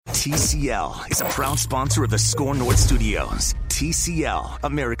TCL is a proud sponsor of the Score North Studios. TCL,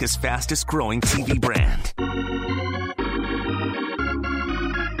 America's fastest growing TV brand.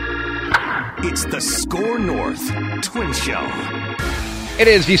 It's the Score North Twin Show. It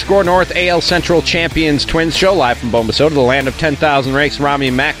is the Score North AL Central Champions Twins Show, live from Bombasota, the land of 10,000 rakes.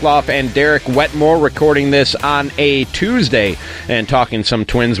 Ramie Makhlouf and Derek Wetmore recording this on a Tuesday and talking some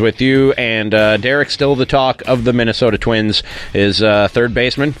Twins with you. And Derek, still the talk of the Minnesota Twins is third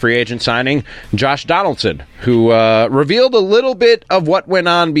baseman, free agent signing, Josh Donaldson, who revealed a little bit of what went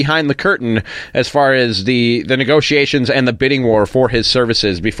on behind the curtain as far as the negotiations and the bidding war for his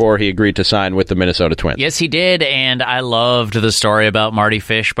services before he agreed to sign with the Minnesota Twins. Yes, he did, and I loved the story about Marty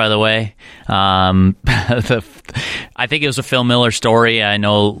Fish, by the way. I think it was a Phil Miller story. I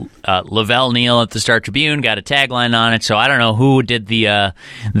know Lavelle Neal at the Star Tribune got a tagline on it, so I don't know who did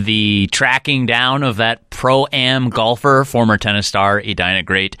the tracking down of that pro-am golfer, former tennis star, Edina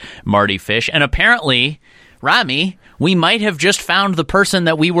great Marty Fish. And apparently, Ramie, we might have just found the person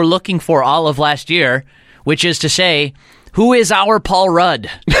that we were looking for all of last year, which is to say, who is our Paul Rudd?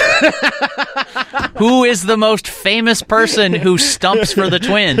 Who is the most famous person who stumps for the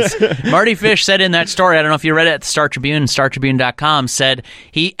Twins? Marty Fish said in that story, I don't know if you read it at the Star Tribune, StarTribune.com, said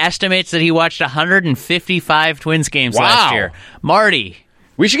he estimates that he watched 155 Twins games last year. Marty.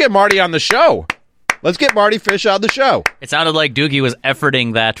 We should get Marty on the show. Let's get Marty Fish on the show. It sounded like Doogie was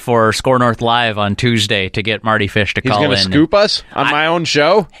efforting that for Score North Live on Tuesday to get Marty Fish to call in. He's going to scoop us on my own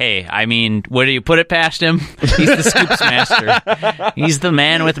show? Hey, I mean, what do you put it past him? He's the scoops master. He's the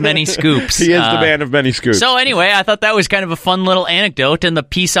man with many scoops. He is the man of many scoops. So anyway, I thought that was kind of a fun little anecdote, and the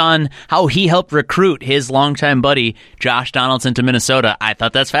piece on how he helped recruit his longtime buddy, Josh Donaldson, to Minnesota. I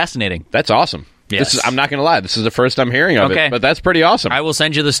thought that's fascinating. That's awesome. Yes. I'm not going to lie. This is the first I'm hearing of it, but that's pretty awesome. I will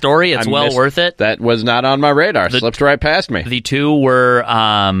send you the story. It's well worth it. That was not on my radar. Slipped right past me. The two were,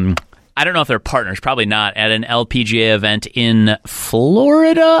 I don't know if they're partners, probably not, at an LPGA event in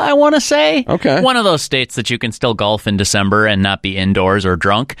Florida, I want to say. Okay. One of those states that you can still golf in December and not be indoors or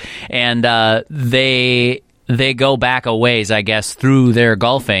drunk. And they go back a ways, I guess, through their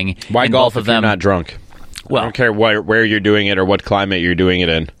golfing. Why golf if you're not drunk? Well, I don't care where you're doing it or what climate you're doing it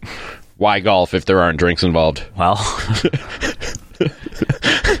in. Why golf if there aren't drinks involved? Well,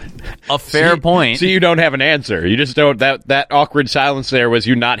 a fair point. So you don't have an answer. You just don't. That awkward silence there was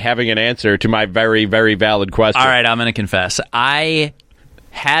you not having an answer to my very, very valid question. All right, I'm going to confess. I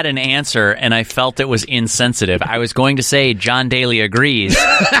had an answer, and I felt it was insensitive. I was going to say John Daly agrees.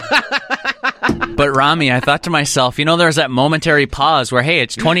 But, Ramie, I thought to myself, there's that momentary pause where, hey,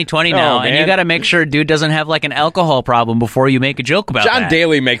 it's 2020 now, and you got to make sure dude doesn't have, like, an alcohol problem before you make a joke about John that.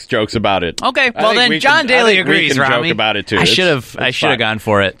 Daly makes jokes about it. Okay, well, then John Daly agrees, we can Ramie. joke about it, too. I should have gone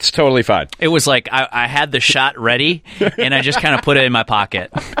for it. It's totally fine. It was like I had the shot ready, and I just kind of put it in my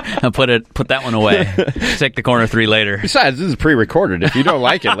pocket. I put that one away. Take the corner three later. Besides, this is pre-recorded. If you don't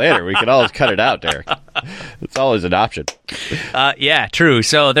like it later, we can always cut it out, Derek. It's always an option. Yeah, true.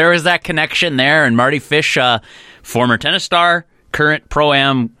 So there was that connection there, and Marty Fish, former tennis star, current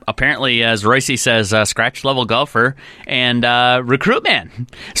pro-am, apparently, as Royce says, scratch-level golfer, and recruit man.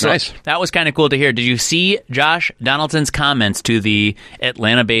 So nice. That was kind of cool to hear. Did you see Josh Donaldson's comments to the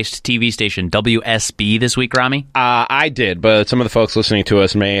Atlanta-based TV station WSB this week, Ramie? I did, but some of the folks listening to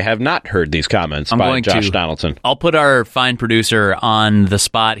us may have not heard these comments by Josh Donaldson. I'll put our fine producer on the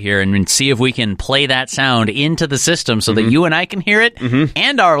spot here and see if we can play that sound into the system so that you and I can hear it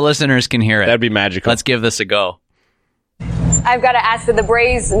and our listeners can hear it. That'd be magical. Let's give this a go. I've got to ask, did the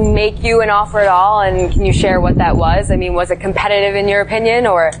Braves make you an offer at all, and can you share what that was? I mean, was it competitive in your opinion,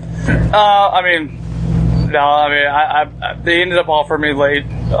 or? No. They ended up offering me late,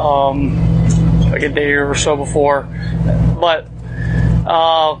 like a day or so before, but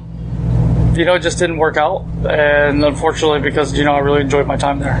it just didn't work out, and unfortunately, because I really enjoyed my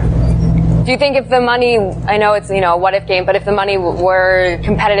time there. Do you think if the money, I know it's a what if game, but if the money were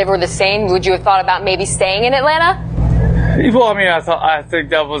competitive or the same, would you have thought about maybe staying in Atlanta? Well, I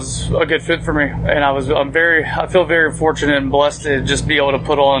think that was a good fit for me, and I feel very fortunate and blessed to just be able to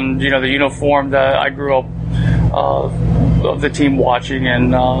put on, the uniform that I grew up of the team watching,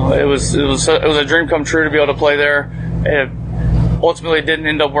 and it was a dream come true to be able to play there. It ultimately didn't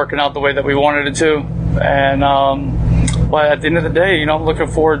end up working out the way that we wanted it to, and but at the end of the day, I'm looking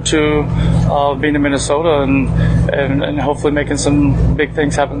forward to being in Minnesota and hopefully making some big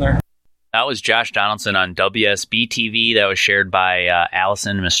things happen there. That was Josh Donaldson on WSB TV. That was shared by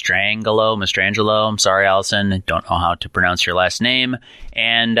Allison Mastrangelo. I'm sorry, Allison. Don't know how to pronounce your last name.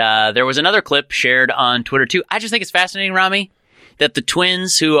 And there was another clip shared on Twitter, too. I just think it's fascinating, Ramie, that the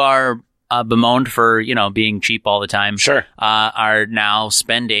Twins, who are bemoaned for, being cheap all the time, Sure. are now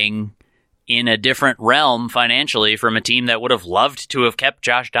spending in a different realm financially from a team that would have loved to have kept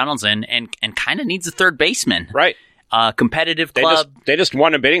Josh Donaldson and kind of needs a third baseman. Right. Competitive club. They just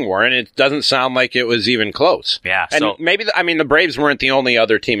won a bidding war, and it doesn't sound like it was even close. Yeah. And So maybe, the Braves weren't the only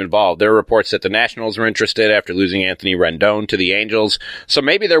other team involved. There were reports that the Nationals were interested after losing Anthony Rendon to the Angels. So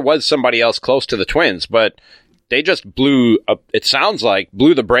maybe there was somebody else close to the Twins, but they just blew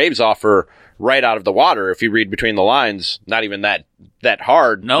the Braves offer right out of the water. If you read between the lines, not even that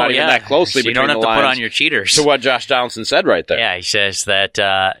hard, not even that closely so you between the don't have to lines. put on your cheaters. To what Josh Donaldson said right there. Yeah, he says that,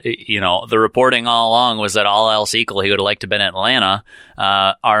 the reporting all along was that all else equal, he would have liked to have been in Atlanta.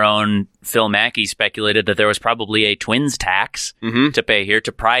 Our own Phil Mackey speculated that there was probably a Twins tax to pay here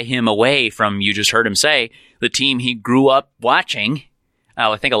to pry him away from, you just heard him say, the team he grew up watching.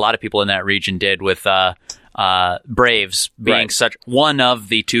 I think a lot of people in that region did with Braves being such one of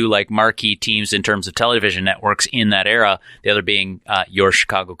the two marquee teams in terms of television networks in that era, the other being your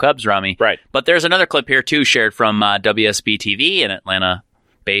Chicago Cubs, Ramie. Right. But there's another clip here too shared from WSB TV, an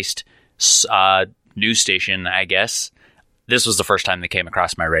Atlanta-based news station, I guess. This was the first time they came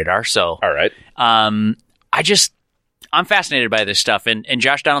across my radar. So, all right. I'm fascinated by this stuff, and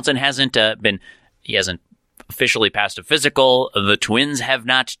Josh Donaldson hasn't officially passed a physical. The Twins have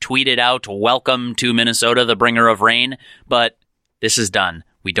not tweeted out, "Welcome to Minnesota, the bringer of rain," but this is done.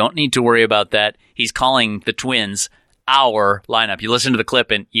 We don't need to worry about that. He's calling the Twins our lineup. You listen to the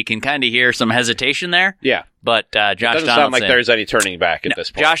clip and you can kind of hear some hesitation there. Yeah. But Josh Donaldson... doesn't sound like there's any turning back at this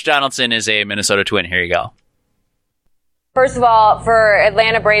point. Josh Donaldson is a Minnesota Twin. Here you go. First of all, for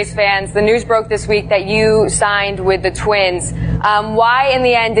Atlanta Braves fans, the news broke this week that you signed with the Twins. Why, in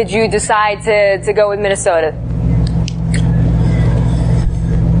the end, did you decide to go with Minnesota?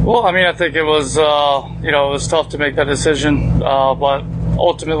 Well, I think it was, it was tough to make that decision, but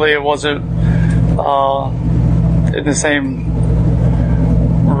ultimately it wasn't in the same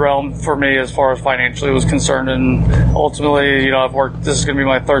realm for me as far as financially was concerned. And ultimately, this is going to be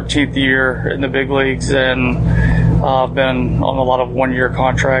my 13th year in the big leagues, and I've been on a lot of one-year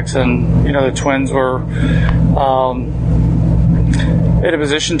contracts, and, the Twins were in a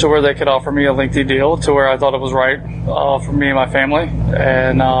position to where they could offer me a lengthy deal to where I thought it was right for me and my family.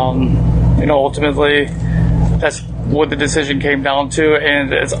 And, ultimately that's what the decision came down to.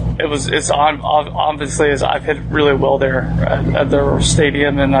 And obviously I've hit really well there at their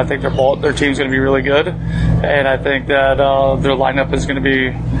stadium, and I think their team's going to be really good. And I think that their lineup is going to be,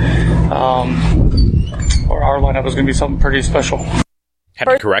 or our lineup is going to be something pretty special. Had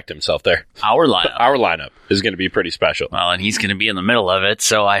to correct himself there. Our lineup is going to be pretty special. Well, and he's going to be in the middle of it,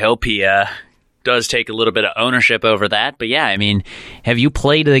 so I hope he does take a little bit of ownership over that. But yeah, have you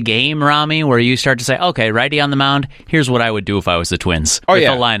played the game, Ramie, where you start to say, okay, righty on the mound, here's what I would do if I was the Twins with the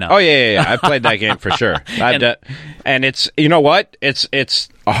lineup? Oh, yeah. I played that game for sure. And it's, you know what? It's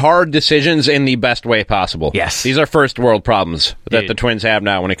hard decisions in the best way possible. Yes. These are first world problems that the Twins have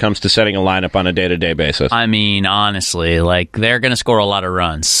now when it comes to setting a lineup on a day-to-day basis. Honestly, they're going to score a lot of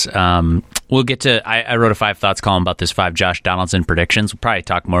runs. We'll get to, I wrote a 5 thoughts column about this 5 Josh Donaldson predictions. We'll probably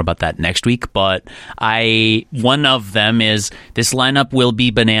talk more about that next week, but one of them is this lineup will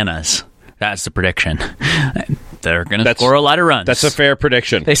be bananas. That's the prediction. They're going to score a lot of runs. That's a fair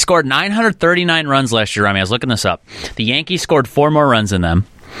prediction. They scored 939 runs last year. I was looking this up. The Yankees scored 4 more runs than them.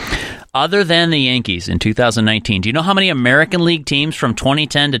 Other than the Yankees in 2019, do you know how many American League teams from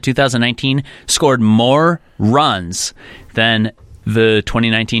 2010 to 2019 scored more runs than the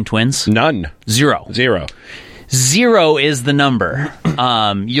 2019 Twins? None. Zero. 0 is the number.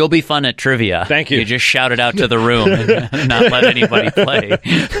 You'll be fun at trivia. Thank you. You just shout it out to the room and not let anybody play.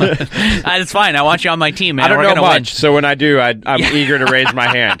 It's fine. I want you on my team, man. I don't know much, so when I do, I'm eager to raise my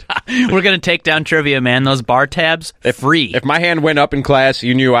hand. We're going to take down trivia, man. Those bar tabs, free. If my hand went up in class,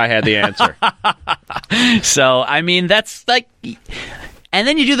 you knew I had the answer. So, that's and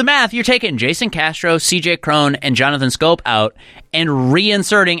then you do the math. You're taking Jason Castro, C.J. Cron, and Jonathan Scope out and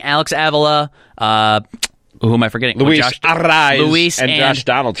reinserting Alex Avila, who am I forgetting? Luis Arraez and Josh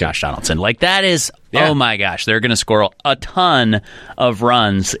Donaldson. Josh Donaldson. That is, Oh my gosh, they're going to score a ton of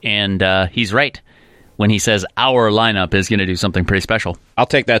runs, and he's right when he says our lineup is going to do something pretty special. I'll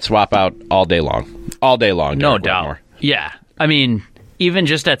take that swap out all day long. All day long. No doubt. Yeah. Even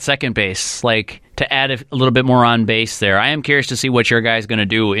just at second base, to add a little bit more on base there. I am curious to see what your guy's going to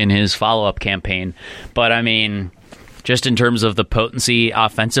do in his follow-up campaign. But, just in terms of the potency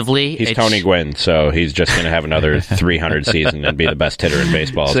offensively. He's Tony Gwynn, so he's just going to have another 300 season and be the best hitter in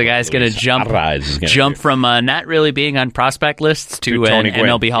baseball. So the guy's going to jump from not really being on prospect lists to an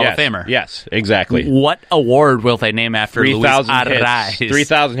MLB Hall of Famer. Yes, exactly. What award will they name after Luis 3,000 Arraez? hits.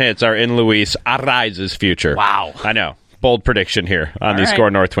 3,000 hits are in Luis Arraez's future. Wow. I know. Bold prediction here on the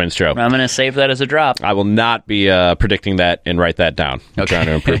Score North Twins show. I'm going to save that as a drop. I will not be predicting that and write that down. I'm trying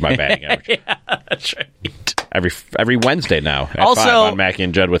to improve my batting average. Yeah, that's right. Every Wednesday now at also, 5 on Mackey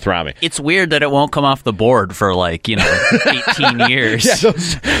and Judd with Ramie. It's weird that it won't come off the board for 18 years. Yeah,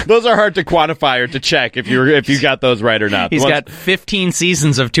 those are hard to quantify or to check if you got those right or not. He's got 15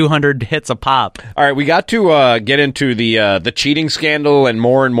 seasons of 200 hits a pop. All right, we got to get into the cheating scandal, and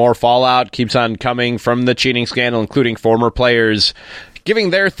more fallout keeps on coming from the cheating scandal, including former players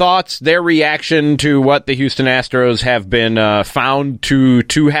giving their thoughts, their reaction to what the Houston Astros have been found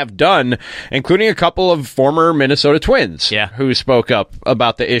to have done, including a couple of former Minnesota Twins who spoke up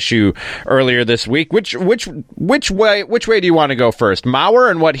about the issue earlier this week. Which way do you want to go first? Mauer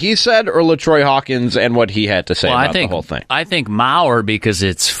and what he said, or LaTroy Hawkins and what he had to say about the whole thing? I think Mauer, because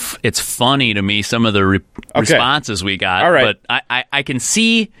it's funny to me, some of the responses we got. All right. But I can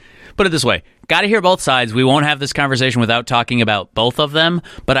see, put it this way, got to hear both sides. We won't have this conversation without talking about both of them,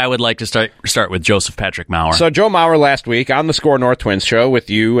 but I would like to start with Joseph Patrick Mauer. So Joe Mauer last week on the Score North Twins show with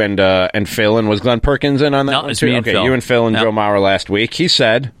you and Phil, and was Glenn Perkins in on that? No, one it's too? me and Phil. You and Phil and Joe Mauer last week. He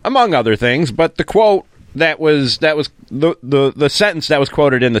said, among other things, but the quote that was the sentence that was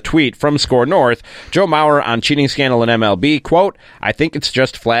quoted in the tweet from Score North, Joe Mauer on cheating scandal in MLB, quote, "I think it's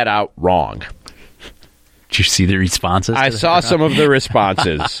just flat out wrong." Did you see the responses? I saw some of the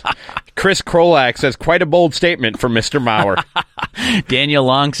responses. Chris Krolak says, quite a bold statement from Mr. Mauer. Daniel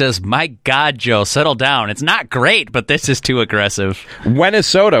Long says, my God, Joe, settle down. It's not great, but this is too aggressive.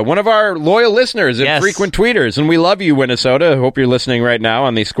 Minnesota, one of our loyal listeners and frequent tweeters, and we love you, Minnesota. Hope you're listening right now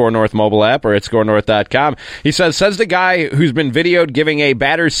on the Score North mobile app or at scorenorth.com. He says the guy who's been videoed giving a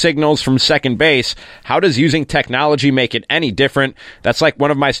batter's signals from second base, how does using technology make it any different? That's like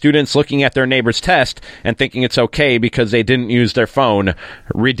one of my students looking at their neighbor's test and thinking it's okay because they didn't use their phone.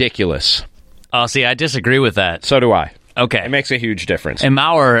 Ridiculous. Oh, see, I disagree with that. So do I. Okay. It makes a huge difference. And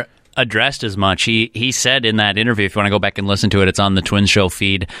Mauer addressed as much. He said in that interview, if you want to go back and listen to it, it's on the Twins Show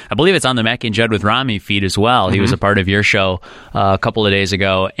feed. I believe it's on the Mackey and Judd with Ramie feed as well. Mm-hmm. He was a part of your show a couple of days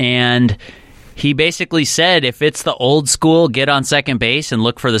ago. And he basically said, if it's the old school, get on second base and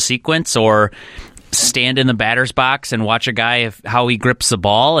look for the sequence, or stand in the batter's box and watch a guy how he grips the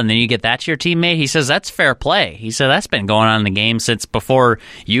ball, and then you get that to your teammate. He says that's fair play. He said that's been going on in the game since before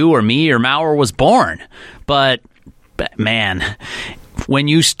you or me or Mauer was born. But man, when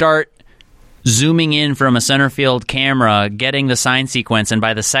you start zooming in from a center field camera, getting the sign sequence, and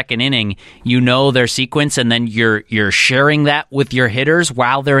by the second inning, you know their sequence, and then you're sharing that with your hitters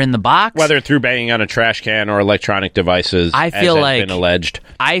while they're in the box. Whether through banging on a trash can or electronic devices, as has been alleged.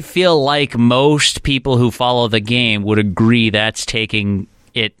 I feel like most people who follow the game would agree that's taking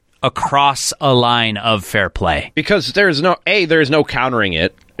it across a line of fair play. Because there's no countering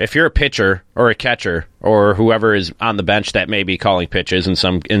it. If you're a pitcher or a catcher or whoever is on the bench that may be calling pitches in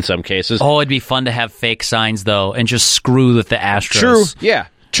some cases. Oh, it'd be fun to have fake signs, though, and just screw with the Astros. True, yeah.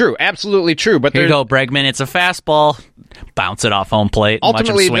 True, absolutely true. But here you go, Bregman. It's a fastball. Bounce it off home plate. Watch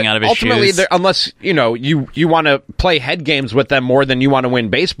him swing out of his shoes. Unless you want to play head games with them more than you want to win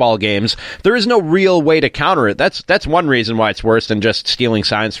baseball games, there is no real way to counter it. That's one reason why it's worse than just stealing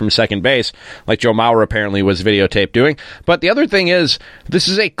signs from second base, like Joe Mauer apparently was videotaped doing. But the other thing is, this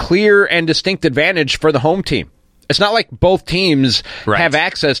is a clear and distinct advantage for the home team. It's not like both teams have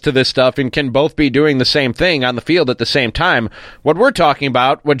access to this stuff and can both be doing the same thing on the field at the same time. What we're talking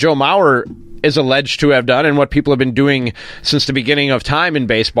about, what Joe Mauer is alleged to have done and what people have been doing since the beginning of time in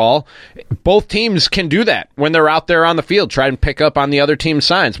baseball, both teams can do that when they're out there on the field, try and pick up on the other team's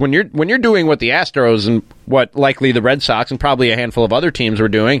signs. When you're doing what the Astros and what likely the Red Sox and probably a handful of other teams were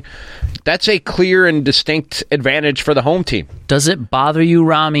doing, that's a clear and distinct advantage for the home team. Does it bother you,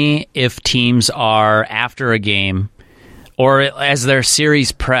 Ramie, if teams are after a game or as their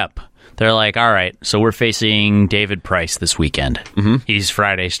series prep, they're like, all right, so we're facing David Price this weekend. Mm-hmm. He's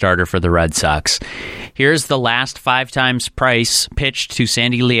Friday starter for the Red Sox. Here's the last 5 times Price pitched to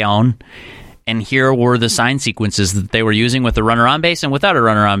Sandy Leon, and here were the sign sequences that they were using with the runner on base and without a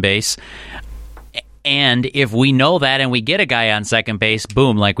runner on base. And if we know that and we get a guy on second base,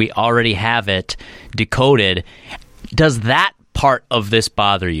 boom, like we already have it decoded, does that part of this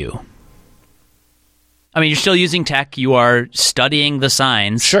bother you? I mean, you're still using tech. You are studying the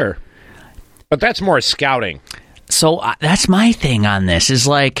signs. Sure. But that's more scouting. So that's my thing on this, is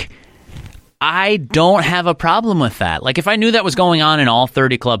like, I don't have a problem with that. Like, if I knew that was going on in all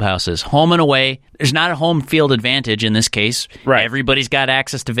 30 clubhouses, home and away, there's not a home field advantage in this case. Right. Everybody's got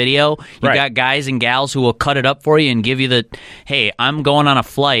access to video. You got guys and gals who will cut it up for you and give you the, hey, I'm going on a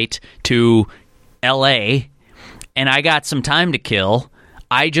flight to L.A., and I got some time to kill.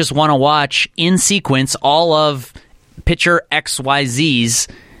 I just want to watch in sequence all of pitcher XYZ's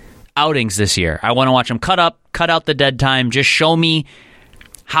outings this year. I want to watch him cut out the dead time. Just show me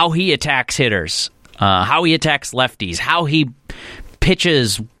how he attacks hitters, how he attacks lefties, how he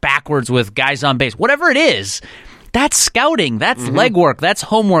pitches backwards with guys on base. Whatever it is, that's scouting, that's legwork, that's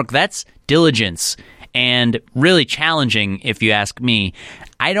homework, that's diligence, and really challenging if you ask me.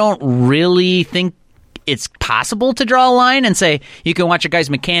 I don't really think it's possible to draw a line and say you can watch a guy's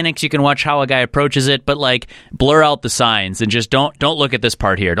mechanics, you can watch how a guy approaches it, but like blur out the signs and just don't look at this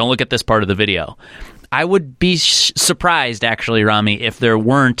part here. Don't look at this part of the video. I would be surprised, actually, Ramie, if there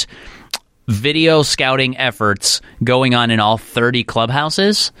weren't video scouting efforts going on in all 30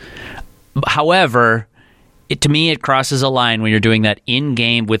 clubhouses. However, to me, it crosses a line when you're doing that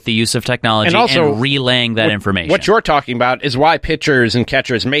in-game with the use of technology and, also, and relaying that information. What you're talking about is why pitchers and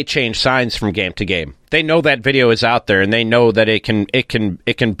catchers may change signs from game to game. They know that video is out there, and they know that it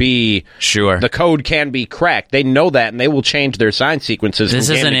can be sure. The code can be cracked. They know that, and they will change their sign sequences. This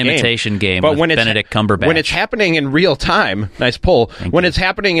is an imitation game. But when Benedict Cumberbatch, when it's happening in real time, nice pull. When it's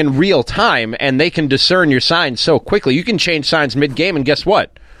happening in real time, and they can discern your signs so quickly, you can change signs mid-game, and guess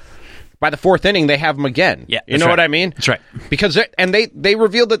what? By the fourth inning, they have them again. Yeah, you know what I mean? That's right. Because they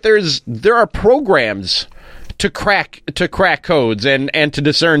revealed that there are programs to crack codes and to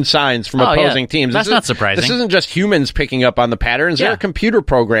discern signs from opposing teams. That's not surprising. This isn't just humans picking up on the patterns. There are computer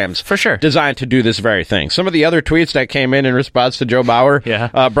programs for sure designed to do this very thing. Some of the other tweets that came in response to Joe Bauer,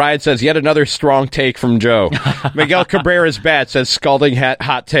 Brian says, yet another strong take from Joe. Miguel Cabrera's bat says, scalding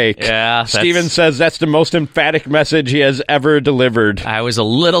hot take. Yeah, Steven says, that's the most emphatic message he has ever delivered. I was a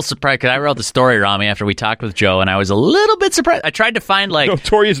little surprised because I wrote the story, Ramie, after we talked with Joe, and I was a little bit surprised. I tried to find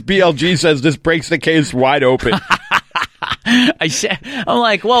Notorious BLG says this breaks the case wide open. I'm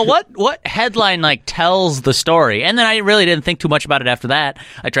like, well, what headline tells the story? And then I really didn't think too much about it after that.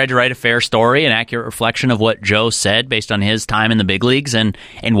 I tried to write a fair story, an accurate reflection of what Joe said based on his time in the big leagues and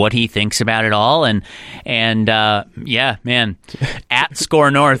what he thinks about it all. And yeah, man, at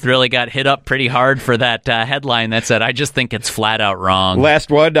Score North really got hit up pretty hard for that headline that said, I just think it's flat out wrong. Last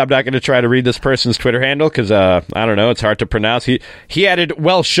one. I'm not going to try to read this person's Twitter handle because I don't know, it's hard to pronounce. He added,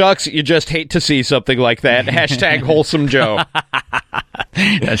 well, shucks, you just hate to see something like that. Hashtag wholesome Joe.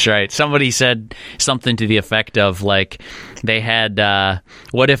 That's right. Somebody said something to the effect of they had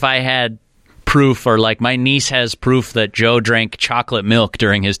what if I had proof, or my niece has proof that Joe drank chocolate milk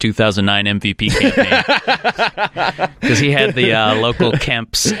during his 2009 MVP campaign because he had the local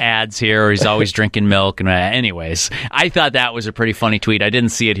Kemp's ads here, or he's always drinking milk. And anyways, I thought that was a pretty funny tweet. I didn't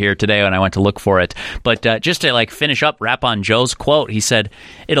see it here today when I went to look for it, but just to finish up, wrap on Joe's quote, he said,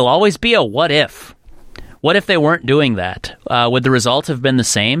 "It'll always be a what if." What if they weren't doing that? Would the results have been the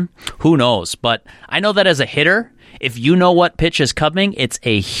same? Who knows? But I know that as a hitter, if you know what pitch is coming, it's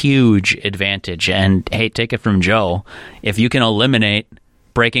a huge advantage. And hey, take it from Joe. If you can eliminate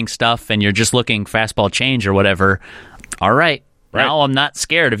breaking stuff and you're just looking fastball change or whatever, all right. Now I'm not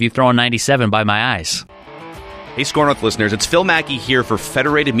scared of you throwing 97 by my eyes. Hey, Score North listeners, it's Phil Mackey here for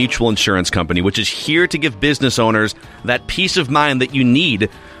Federated Mutual Insurance Company, which is here to give business owners that peace of mind that you need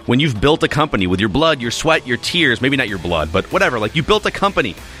when you've built a company with your blood, your sweat, your tears, maybe not your blood, but whatever, you built a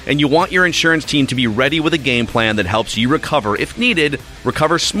company, and you want your insurance team to be ready with a game plan that helps you recover, if needed,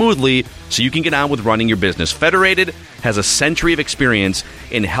 recover smoothly so you can get on with running your business. Federated has a century of experience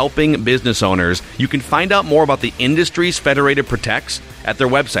in helping business owners. You can find out more about the industries Federated protects at their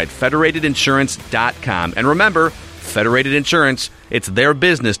website, federatedinsurance.com. And remember, Federated Insurance, it's their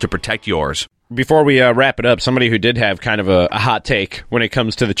business to protect yours. Before we wrap it up, somebody who did have kind of a hot take when it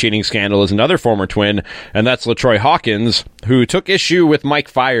comes to the cheating scandal is another former Twin, and that's LaTroy Hawkins, who took issue with Mike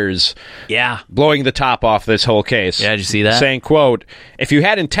Fiers blowing the top off this whole case. Yeah, did you see that? Saying, quote, if you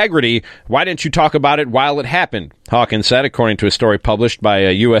had integrity, why didn't you talk about it while it happened? Hawkins said, according to a story published by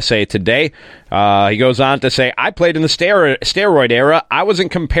USA Today. He goes on to say, I played in the steroid era. I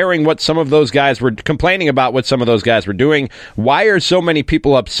wasn't complaining about what some of those guys were doing. Why are so many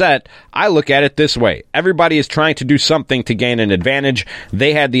people upset? I look at it this way. Everybody is trying to do something to gain an advantage.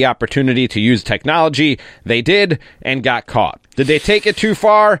 They had the opportunity to use technology. They did and got caught. Did they take it too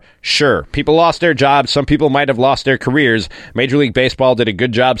far? Sure. People lost their jobs. Some people might have lost their careers. Major League Baseball did a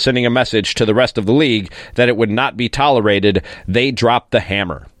good job sending a message to the rest of the league that it would not be tolerated. They dropped the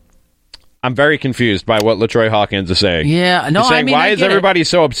hammer. I'm very confused by what LaTroy Hawkins is saying. Yeah, no, He's saying, I mean, why I is get everybody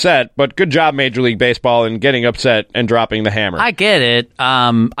so upset? But good job, Major League Baseball, in getting upset and dropping the hammer. I get it.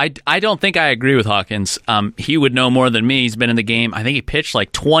 I don't think I agree with Hawkins. He would know more than me. He's been in the game. I think he pitched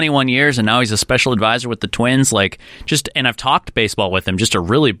like 21 years, and now he's a special advisor with the Twins. And I've talked baseball with him. Just a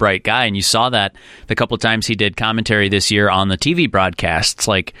really bright guy, and you saw that the couple of times he did commentary this year on the TV broadcasts.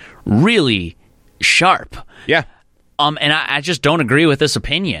 Like, really sharp. Yeah. And I just don't agree with this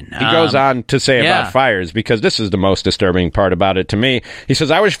opinion. He goes on to say about Fiers, because this is the most disturbing part about it to me. He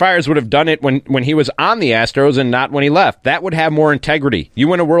says, I wish Fiers would have done it when he was on the Astros and not when he left. That would have more integrity. You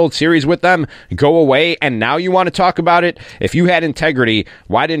win a World Series with them, go away, and now you want to talk about it? If you had integrity,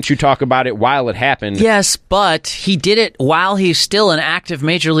 why didn't you talk about it while it happened? Yes, but he did it while he's still an active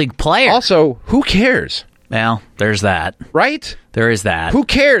Major League player. Also, who cares? Well, there's that. Right? There is that. Who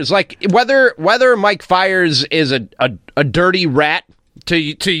cares? Like, whether Mike Fiers is a dirty rat, to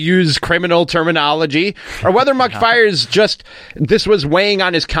use criminal terminology, or whether Mike Fiers this was weighing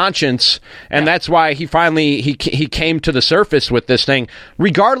on his conscience, and that's why he finally he came to the surface with this thing.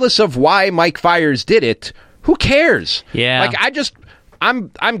 Regardless of why Mike Fiers did it, who cares? Yeah. Like,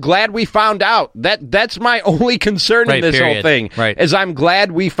 I'm glad we found out. That's my only concern in this whole thing. Right. Is I'm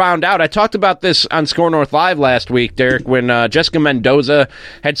glad we found out. I talked about this on Score North Live last week, Derek, when Jessica Mendoza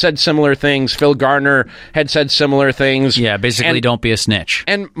had said similar things. Phil Garner had said similar things. Yeah, basically, don't be a snitch.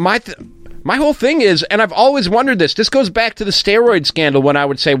 And my whole thing is, and I've always wondered this goes back to the steroid scandal, when I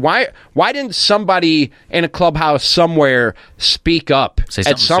would say, why didn't somebody in a clubhouse somewhere speak up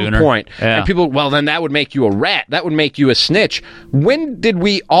at some point? Yeah. And people, well, then that would make you a rat. That would make you a snitch. When did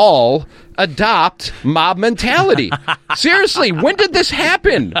we all adopt mob mentality? Seriously, when did this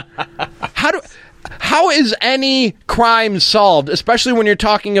happen? How is any crime solved, especially when you're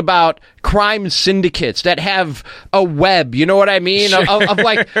talking about crime syndicates that have a web, you know what I mean, sure. of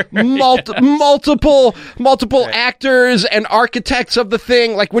like multiple actors and architects of the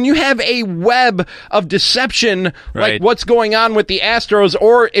thing. Like, when you have a web of deception, like what's going on with the Astros,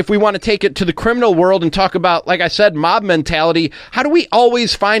 or if we want to take it to the criminal world and talk about, like I said, mob mentality, how do we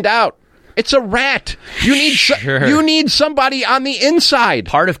always find out? It's a rat. You need somebody on the inside.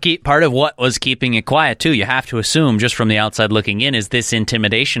 Part of what was keeping it quiet too, you have to assume, just from the outside looking in, is this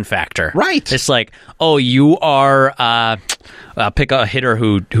intimidation factor. Right. It's like, oh, you are pick a hitter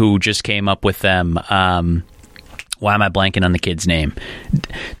who just came up with them. Why am I blanking on the kid's name?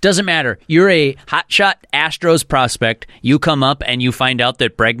 Doesn't matter. You're a hotshot Astros prospect. You come up and you find out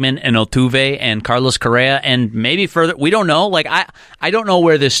that Bregman and Altuve and Carlos Correa and maybe further, we don't know. Like, I don't know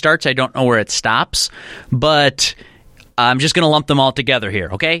where this starts. I don't know where it stops. But I'm just going to lump them all together here,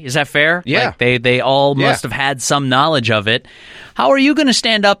 okay? Is that fair? Yeah. Like, they all must have had some knowledge of it. How are you going to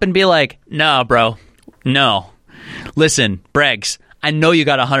stand up and be like, no, bro, no. Listen, Breggs, I know you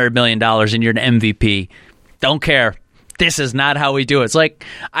got $100 million and you're an MVP. Don't care. This is not how we do it. It's like,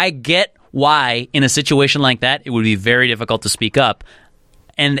 I get why in a situation like that it would be very difficult to speak up.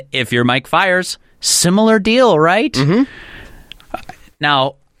 And if you're Mike Fiers, similar deal, right? Mm-hmm.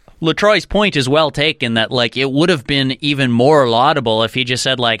 Now, LaTroy's point is well taken that, like, it would have been even more laudable if he just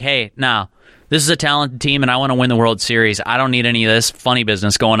said, like, hey, now, this is a talented team and I want to win the World Series. I don't need any of this funny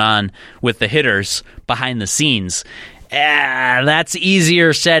business going on with the hitters behind the scenes. That's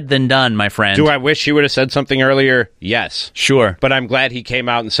easier said than done, my friend. Do I wish he would have said something earlier? Yes. Sure. But I'm glad he came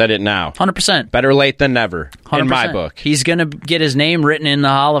out and said it now. 100%. Better late than never, 100%. In my book. He's going to get his name written in the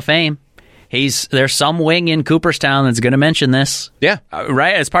Hall of Fame. There's some wing in Cooperstown that's going to mention this. Yeah.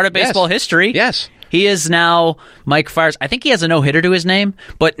 Right? As part of baseball history. Yes. He is now Mike Fiers. I think he has a no-hitter to his name,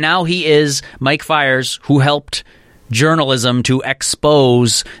 but now he is Mike Fiers, who helped journalism to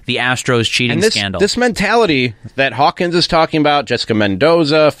expose the Astros cheating scandal. This mentality that Hawkins is talking about, Jessica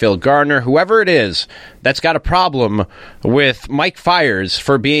Mendoza, Phil Garner, whoever it is that's got a problem with Mike Fiers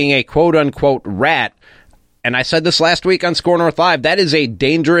for being a quote-unquote rat, and I said this last week on Score North Live, that is a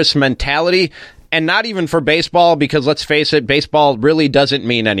dangerous mentality. And not even for baseball, because let's face it, baseball really doesn't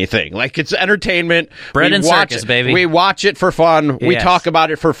mean anything. Like, it's entertainment. Bread and circus, baby. We watch it for fun. We talk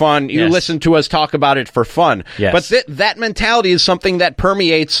about it for fun. You listen to us talk about it for fun. Yes. But that mentality is something that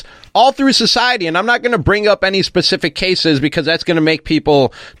permeates all through society. And I'm not going to bring up any specific cases because that's going to make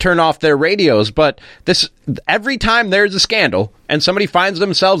people turn off their radios. But every time there's a scandal and somebody finds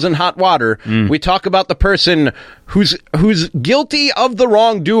themselves in hot water, we talk about the person who's guilty of the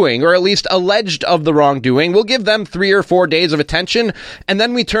wrongdoing, or at least alleged of the wrongdoing. We'll give them 3 or 4 days of attention, and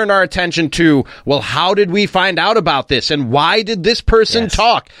then we turn our attention to, well, how did we find out about this, and why did this person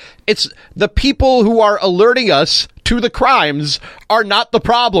talk? It's the people who are alerting us to the crimes are not the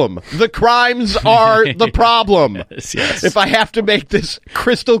problem. The crimes are the problem. Yes. If I have to make this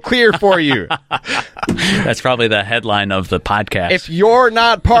crystal clear for you. That's probably the headline of the podcast. If you're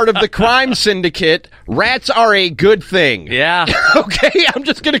not part of the crime syndicate, rats are a good thing. Yeah. Okay, I'm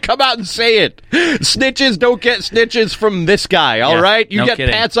just going to come out and say it. Snitches don't get snitches from this guy, all right? You no get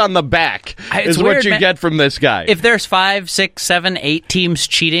kidding. pats on the back It's is what weird, you man. get from this guy. If there's 5, 6, 7, 8 teams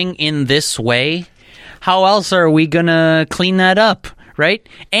cheating in this way, how else are we going to clean that up, right?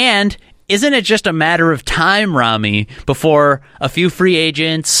 And isn't it just a matter of time, Ramie, before a few free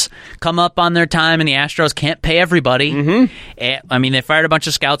agents come up on their time and the Astros can't pay everybody? Mm-hmm. I mean, they fired a bunch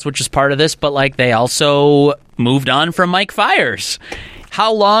of scouts, which is part of this, but like they also moved on from Mike Fiers.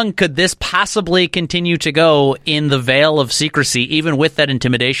 How long could this possibly continue to go in the veil of secrecy, even with that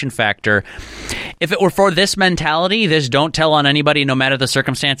intimidation factor? If it were for this mentality, this don't tell on anybody no matter the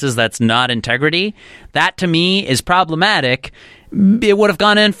circumstances, that's not integrity, that to me is problematic. It would have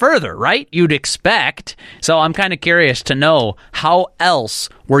gone in further, right? You'd expect. So I'm kind of curious to know how else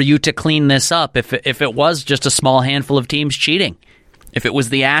were you to clean this up if it was just a small handful of teams cheating? If it was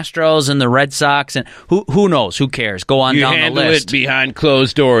the Astros and the Red Sox, and who knows? Who cares? Go on down the list. You handle it behind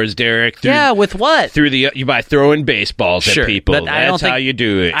closed doors, Derek. Yeah, with what? By throwing baseballs Sure, at people. but I don't That's think- how you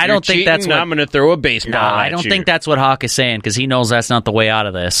do it. I don't think that's what- I'm going to throw a baseball at I don't you. think that's what Hawk is saying because he knows that's not the way out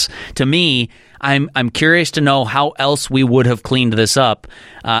of this. To me, I'm curious to know how else we would have cleaned this up.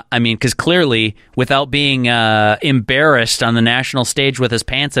 I mean, because clearly, without being embarrassed on the national stage with his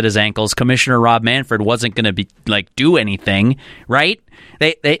pants at his ankles, Commissioner Rob Manfred wasn't going to be do anything, right?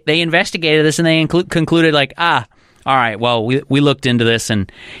 They investigated this and they concluded all right, well, we looked into this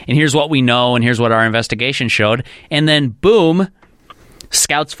and here's what we know and here's what our investigation showed, and then boom.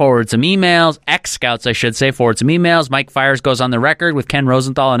 Scouts forward some emails, ex-scouts, I should say, forward some emails. Mike Fiers goes on the record with Ken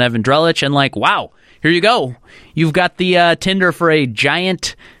Rosenthal and Evan Drellich, and wow, here you go. You've got the tinder for a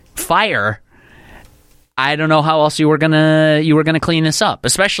giant fire. I don't know how else you were gonna clean this up,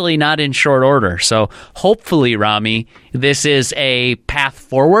 especially not in short order. So hopefully, Ramie, this is a path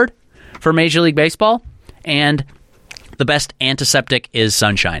forward for Major League Baseball, and the best antiseptic is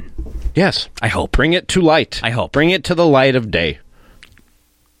sunshine. Yes. I hope. Bring it to light. I hope. Bring it to the light of day.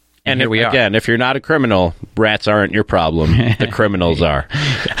 And here we are. Again, if you're not a criminal, rats aren't your problem. The criminals are.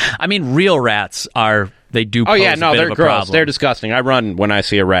 I mean, real rats are. They do. Oh, yeah, pose no, a bit they're of a gross. problem. They're disgusting. I run when I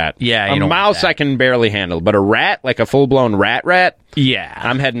see a rat. Yeah, you a don't want mouse that. I can barely handle, but a rat, like a full-blown rat, Yeah.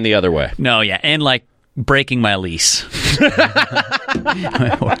 I'm heading the other way. No, yeah, and breaking my lease.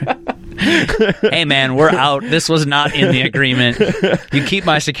 Hey, man, we're out. This was not in the agreement. You keep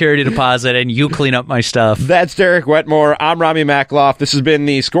my security deposit and you clean up my stuff. That's Derek Wetmore. I'm Ramie Makhlouf. This has been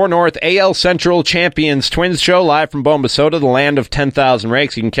the Score North AL Central Champions Twins Show live from Bombasota, the land of 10,000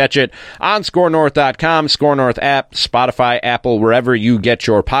 rakes. You can catch it on ScoreNorth.com, Score North app, Spotify, Apple, wherever you get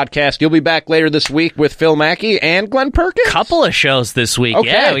your podcast. You'll be back later this week with Phil Mackey and Glenn Perkins. Couple of shows this week. Okay.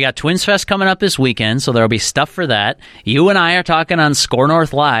 Yeah, we got Twins Fest coming up this weekend, so there'll be stuff for that. You and I are talking on Score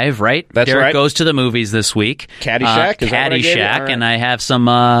North Live, right? That's Derek right. goes to the movies this week. Caddyshack? Is that what I gave you? Caddyshack, All right. and I have some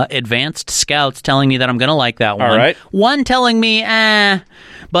advanced scouts telling me that I'm going to like that one. All right. One telling me,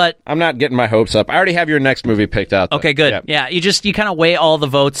 but I'm not getting my hopes up. I already have your next movie picked out, though. okay, good. Yeah. You kind of weigh all the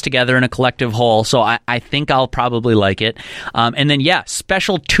votes together in a collective whole, so I think I'll probably like it. And then,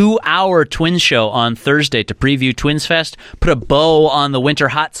 special 2-hour Twins show on Thursday to preview Twins Fest, put a bow on the winter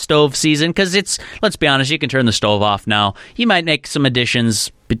hot stove season, because let's be honest, you can turn the stove off now. You might make some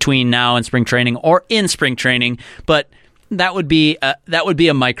additions between now and spring training or in spring training, but that would be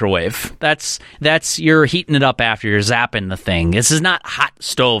a microwave. That's you're heating it up after you're zapping the thing. This is not hot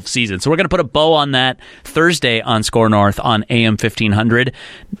stove season. So we're going to put a bow on that Thursday on Score North on AM 1500.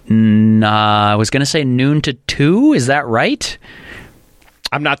 I was going to say noon to 2. Is that right?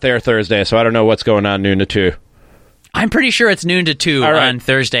 I'm not there Thursday, so I don't know what's going on noon to 2. I'm pretty sure it's noon to 2 All right. on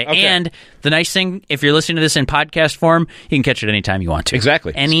Thursday. Okay. And the nice thing, if you're listening to this in podcast form, you can catch it anytime you want to.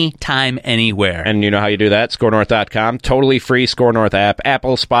 Exactly. Anytime, anywhere. And you know how you do that? ScoreNorth.com. Totally free Score North app.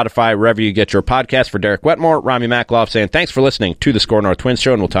 Apple, Spotify, wherever you get your podcast. For Derek Wetmore, Ramie Makhlouf saying thanks for listening to the Score North Twins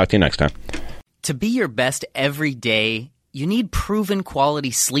Show, and we'll talk to you next time. To be your best every day, you need proven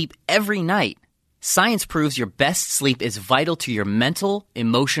quality sleep every night. Science proves your best sleep is vital to your mental,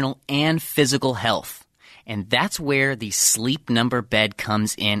 emotional, and physical health. And that's where the Sleep Number bed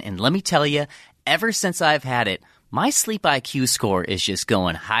comes in. And let me tell you, ever since I've had it, my sleep IQ score is just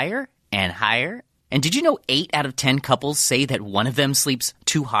going higher and higher. And did you know 8 out of 10 couples say that one of them sleeps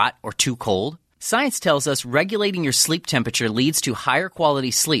too hot or too cold? Science tells us regulating your sleep temperature leads to higher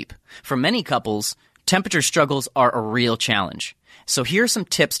quality sleep. For many couples, temperature struggles are a real challenge. So here are some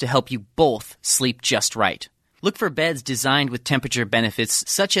tips to help you both sleep just right. Look for beds designed with temperature benefits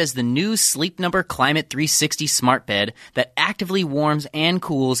such as the new Sleep Number Climate 360 smart bed that actively warms and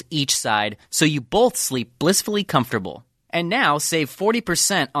cools each side so you both sleep blissfully comfortable. And now save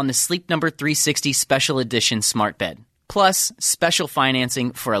 40% on the Sleep Number 360 Special Edition smart bed. Plus, special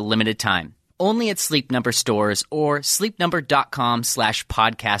financing for a limited time. Only at Sleep Number stores or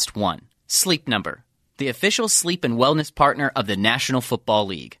sleepnumber.com/podcast1. Sleep Number, the official sleep and wellness partner of the National Football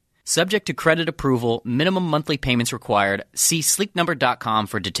League. Subject to credit approval, minimum monthly payments required. See sleepnumber.com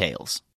for details.